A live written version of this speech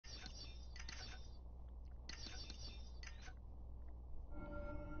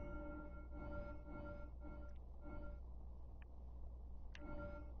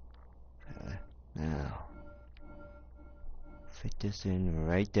Fit this in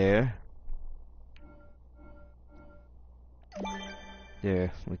right there.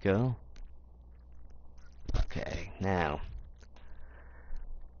 There we go. Okay, now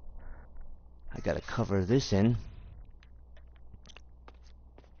I gotta cover this in.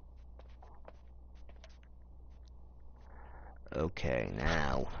 Okay,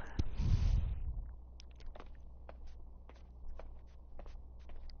 now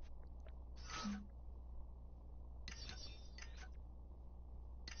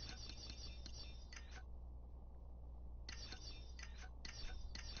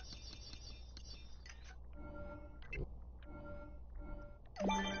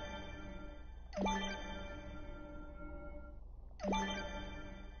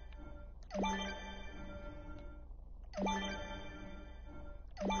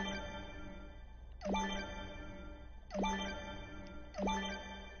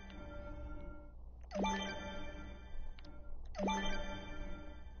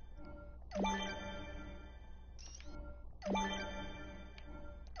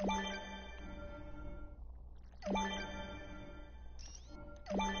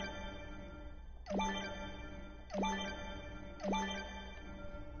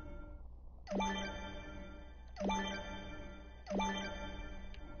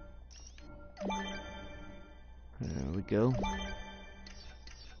there we go.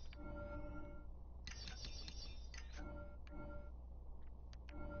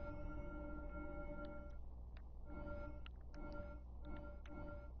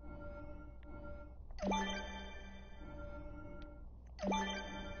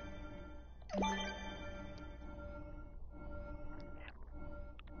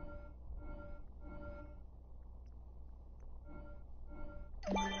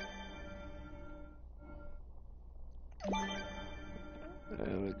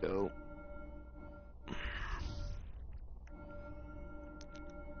 There we go.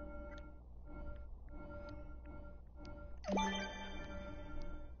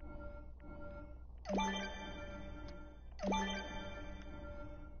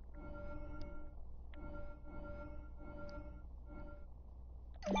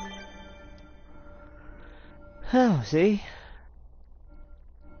 Oh, see?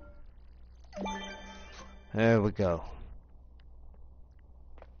 There we go.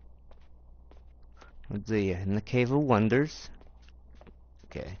 Let's see, in the Cave of Wonders.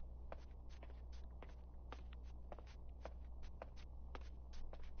 Okay.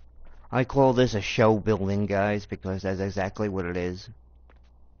 I call this a show building, guys, because that's exactly what it is.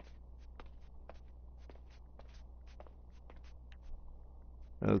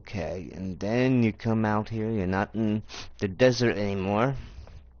 Okay, and then you come out here, you're not in the desert anymore.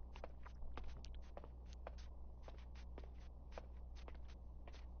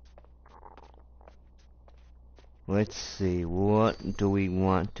 Let's see, what do we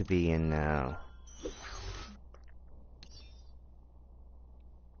want to be in now?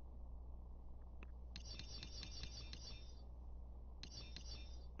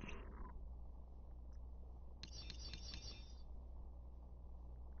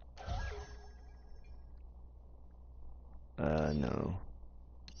 No.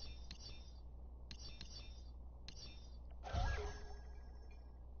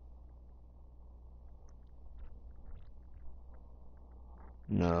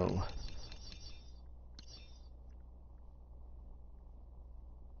 No.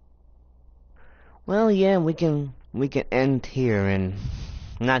 Well, yeah, we can end here and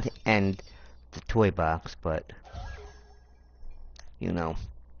not end the toy box, but you know,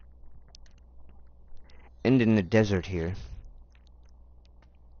 end in the desert here.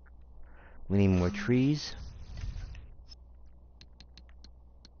 We need more trees.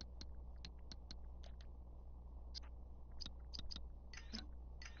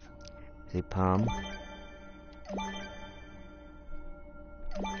 See, palm.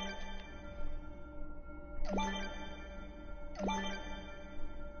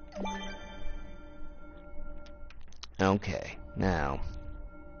 Okay, now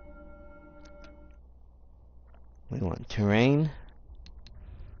we want terrain.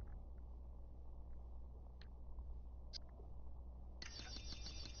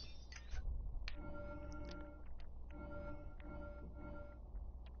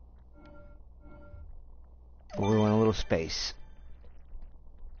 We want a little space.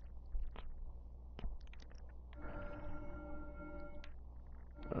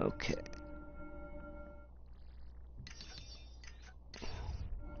 Okay.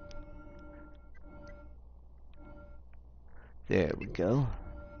 There we go.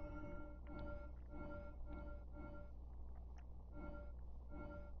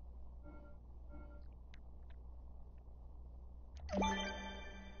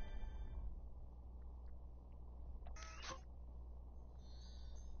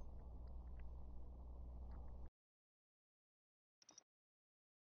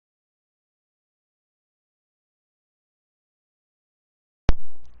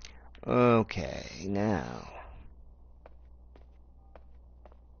 Okay, now.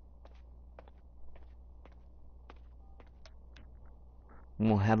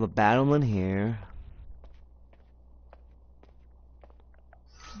 We'll have a battle in here.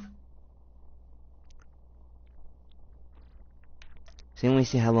 So let me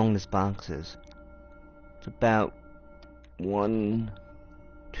see how long this box is. It's about 1,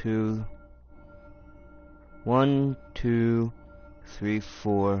 2, 3,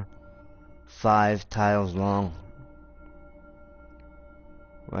 4, 5 tiles long.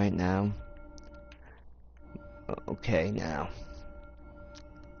 Right now. Okay, now.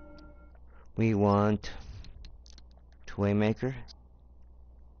 We want toy maker.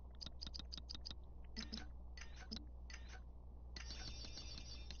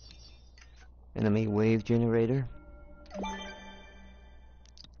 Enemy wave generator.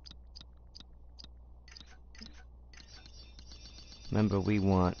 Remember, we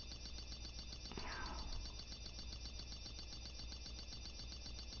want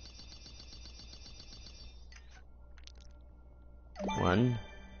one,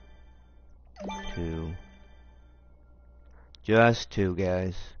 two, just two,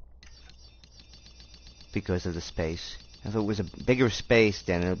 guys, because of the space. If it was a bigger space,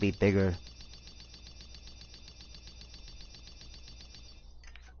 then it would be bigger.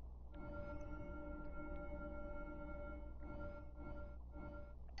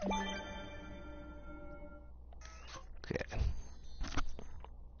 Okay.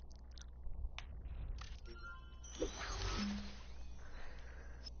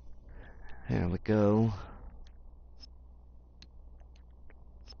 There we go.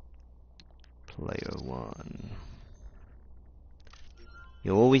 Player 1.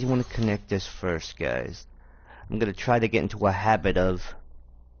 You always want to connect this first, guys. I'm gonna try to get into a habit of,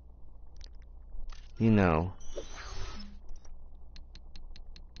 you know,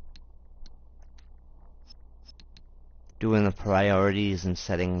 doing the priorities and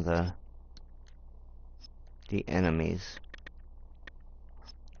setting the enemies.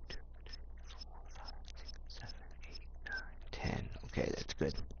 2, 3, 4, 5, 6, 7, 8, 9, 10. Okay, that's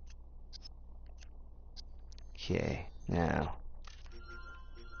good. Okay, now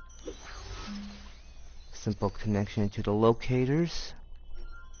simple connection to the locators.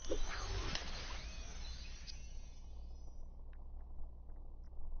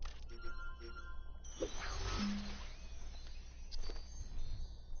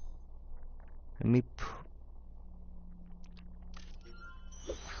 Let me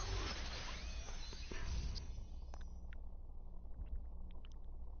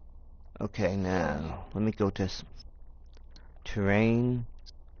okay, now let me go to terrain.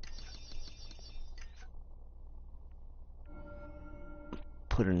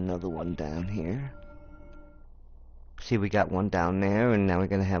 Put another one down here. See, we got one down there, and now we're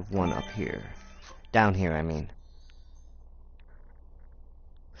gonna have one up here. Down here, I mean.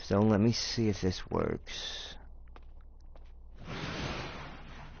 So let me see if this works.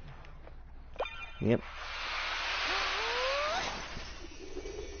 Yep.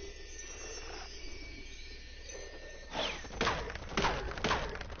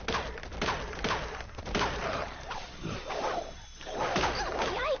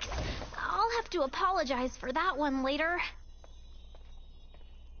 Yikes! I'll have to apologize for that one later.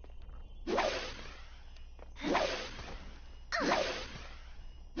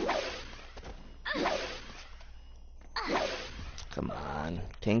 Come on,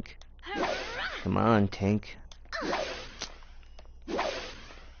 Tink. Come on, Tink.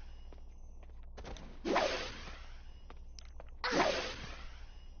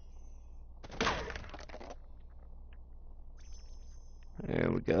 There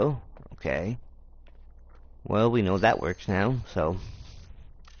we go. Okay. Well, we know that works now, so.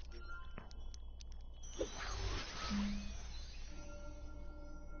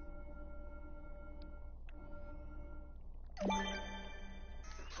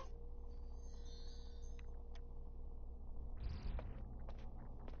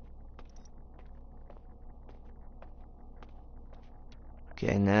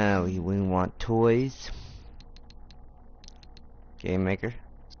 Okay, now we want toys. Game maker.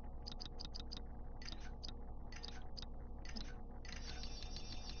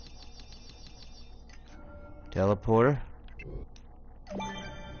 Teleporter.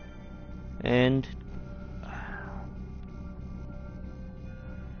 And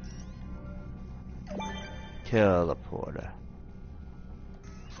teleporter.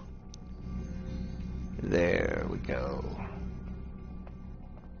 There we go.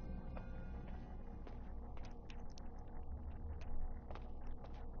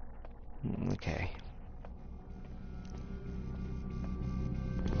 Okay.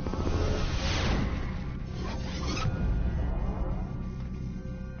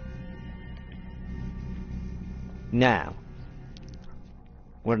 Now,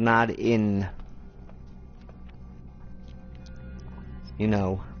 we're not in, you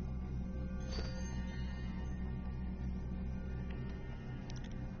know,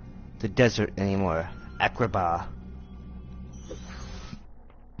 the desert anymore. Agrabah.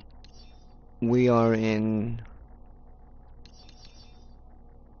 We are in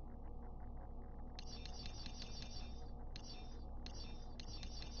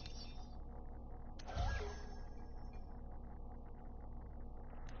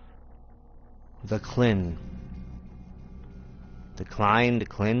the Klin. The Klein, the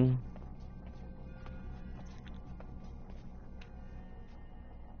Klin.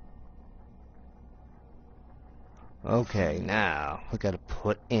 Okay, now we gotta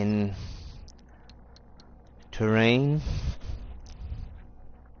put in terrain.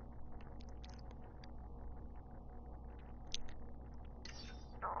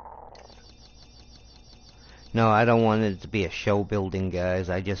 No, I don't want it to be a show building, guys.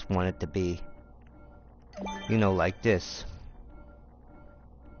 I just want it to be, you know, like this.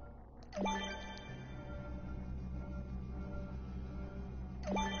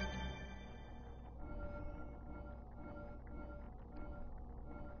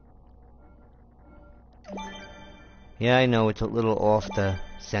 Yeah, I know it's a little off the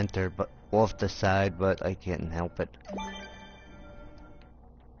center, but off the side, but I can't help it.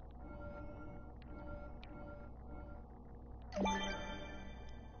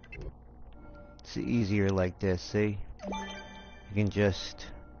 It's easier like this, see? You can just...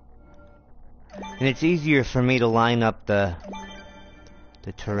 And it's easier for me to line up the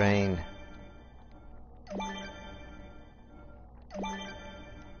terrain.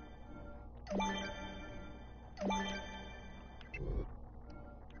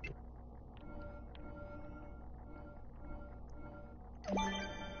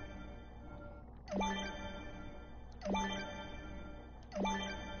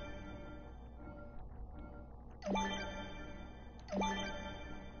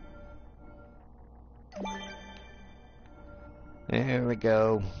 There we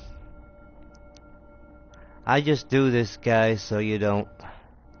go. I just do this, guys, so you don't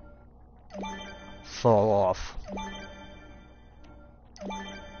fall off.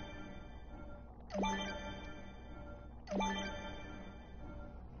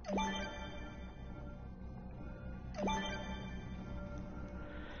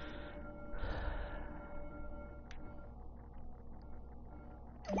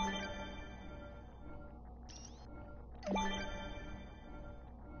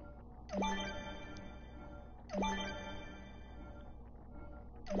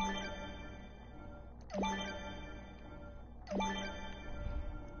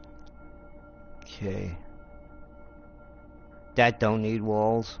 Okay. That don't need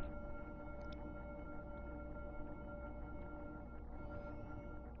walls.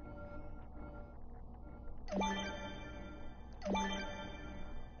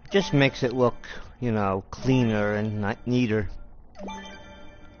 Just makes it look, you know, cleaner and not neater.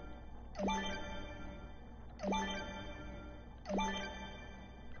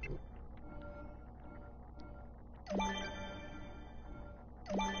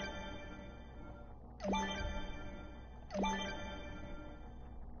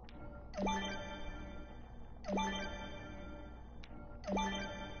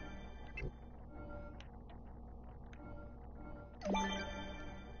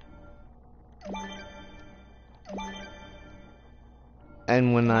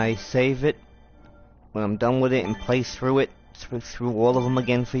 And when I save it, when I'm done with it and play through it, through all of them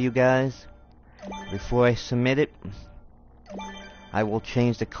again for you guys, before I submit it, I will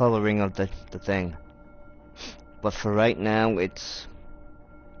change the coloring of the thing. But for right now, it's...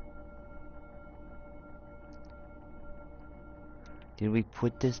 Did we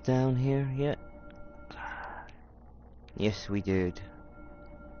put this down here yet? Yes, we did.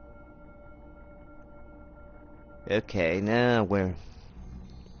 Okay, now we're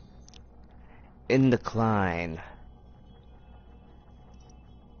in the Klein.